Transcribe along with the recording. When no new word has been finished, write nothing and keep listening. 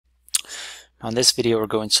Now in this video we're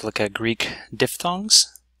going to look at Greek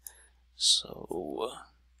diphthongs. So,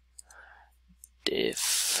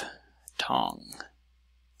 diphthong.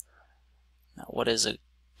 Now what is a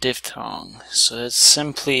diphthong? So it's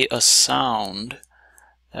simply a sound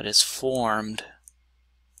that is formed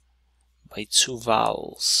by two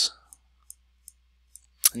vowels.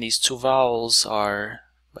 And these two vowels are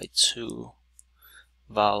by two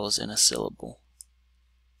vowels in a syllable.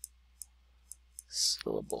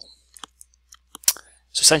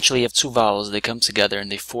 So essentially you have two vowels, they come together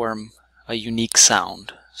and they form a unique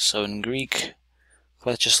sound. So in Greek,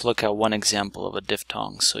 let's just look at one example of a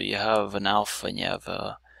diphthong. So you have an alpha and you have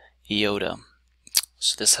a iota.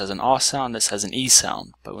 So this has an A sound, this has an E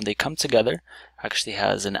sound, but when they come together, it actually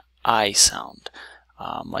has an I sound,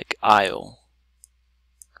 like isle.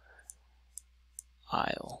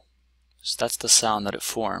 So that's the sound that it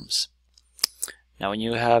forms. Now when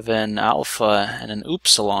you have an alpha and an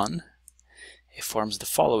upsilon, it forms the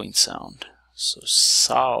following sound. So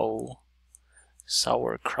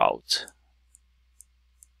sauerkraut.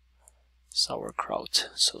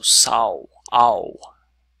 So sau, ow,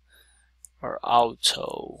 or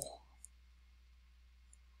auto.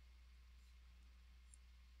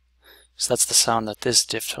 So that's the sound that this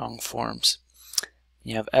diphthong forms.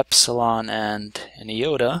 You have epsilon and an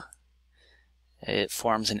iota, it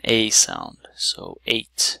forms an A sound. So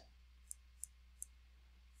eight.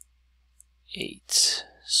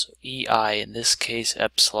 So EI in this case,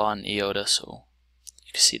 epsilon, iota, so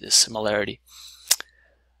you can see this similarity.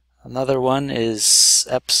 Another one is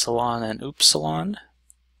epsilon and upsilon.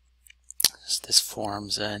 So this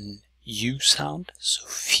forms an U sound, so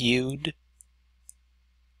feud.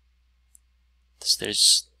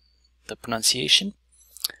 There's the pronunciation.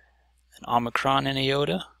 An omicron and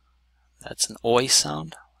iota, that's an oi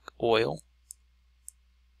sound, like oil.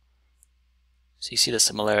 So you see the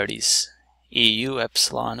similarities. EU,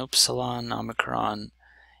 epsilon, upsilon, omicron,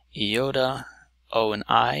 iota, O and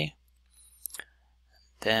I.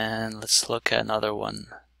 Then let's look at another one.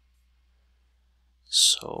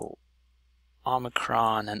 So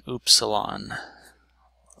omicron and upsilon.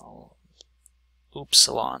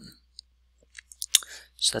 Upsilon.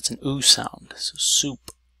 So that's an U sound. So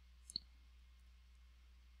soup.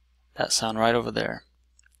 That sound right over there.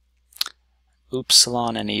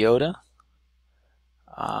 Upsilon and iota.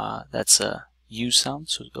 That's a U sound,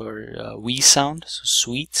 so, or a we sound, so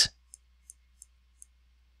sweet.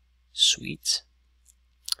 Sweet.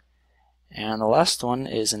 And the last one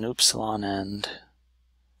is an upsilon and,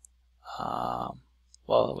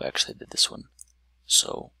 well, we actually did this one.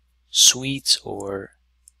 So sweet or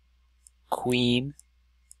queen.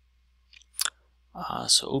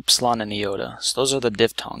 So upsilon and iota. So those are the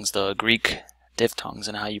diphthongs, the Greek diphthongs,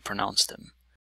 and how you pronounce them.